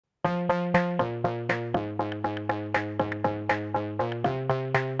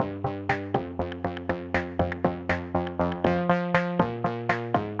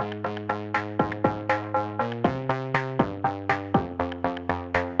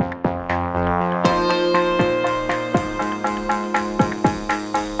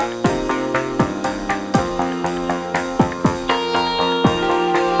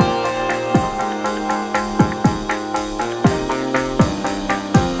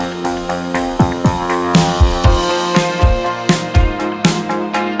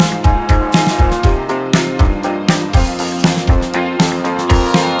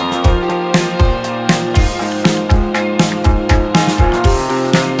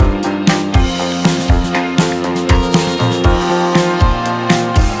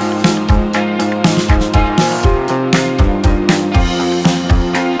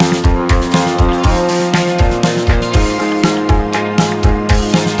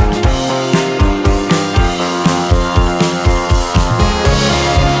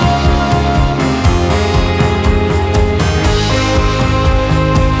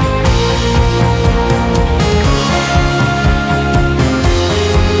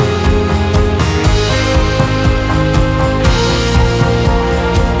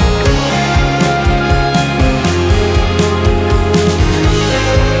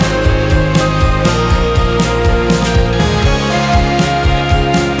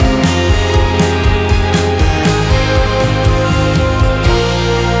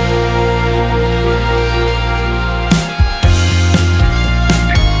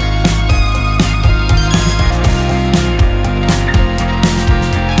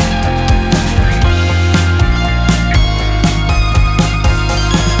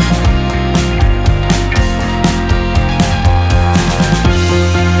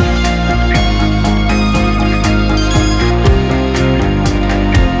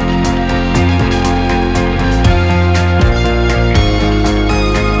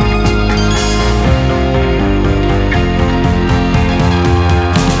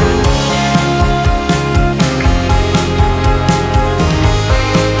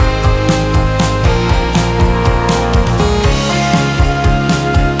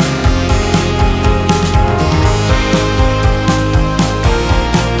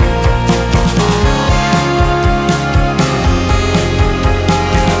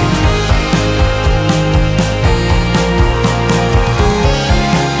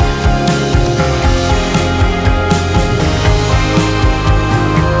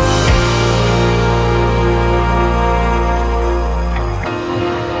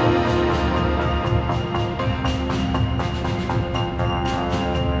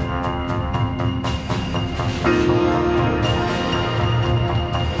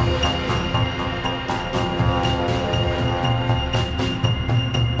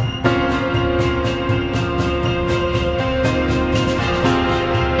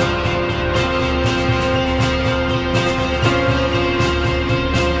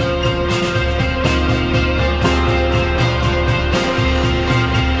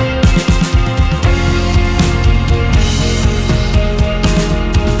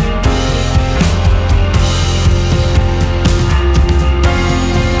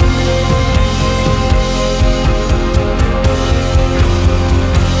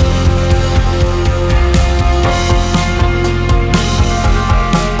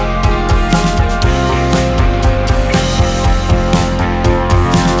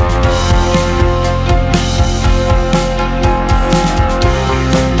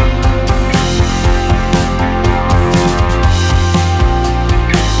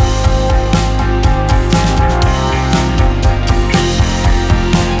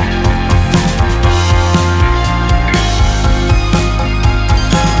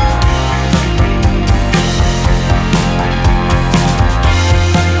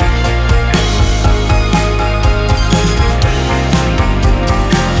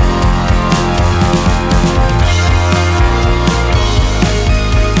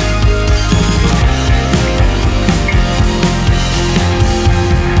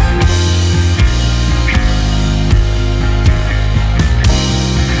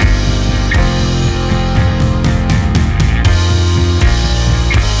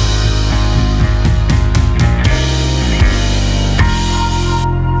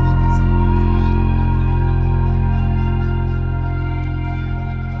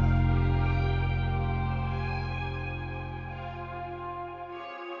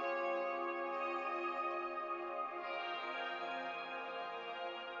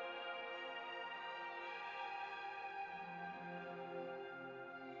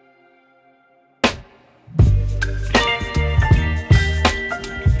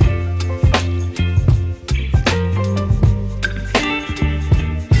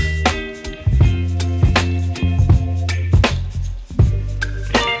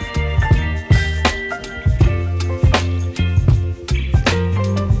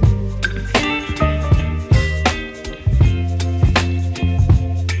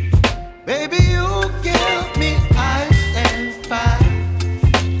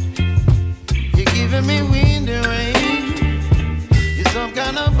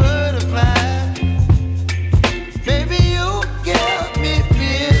kind of butterfly. Baby, you give me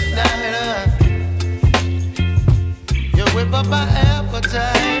midnight. You whip up my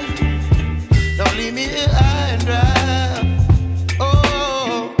appetite. Don't leave me here high and dry.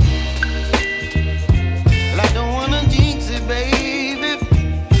 Oh, well, I don't wanna jinx it, baby.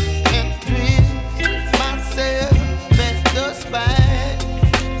 Can't twist myself at the spine.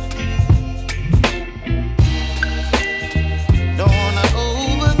 Don't wanna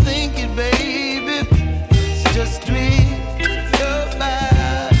overthink it, baby. It's just twist your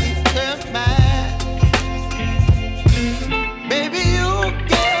body and mine. Baby, you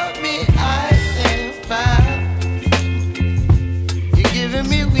give me ice and fire. You're giving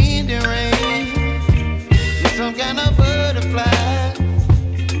me wind and rain. You're some kind of butterfly.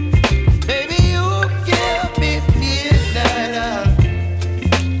 Baby, you give me midnight.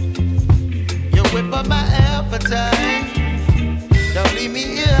 You whip up my appetite. Don't leave me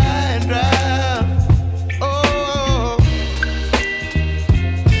here high and dry. Oh,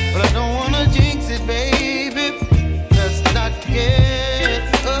 but I don't wanna jinx it, baby. Let's not get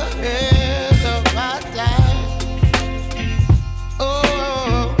ahead of my time.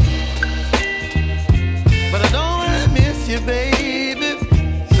 Oh, but I don't wanna miss you, baby.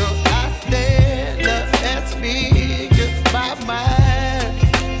 So I stand up and speak just my mind.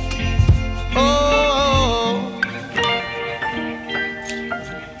 Oh.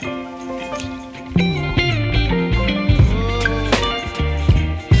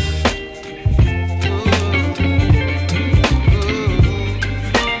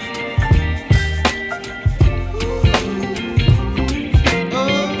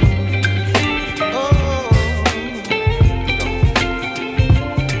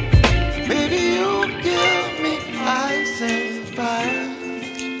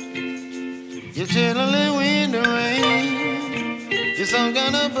 You're chilling wind and rain. You're some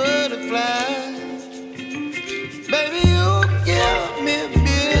kind of butterfly. Baby, you give me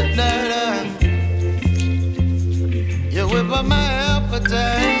midnight. You whip up my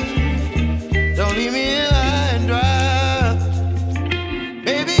appetite.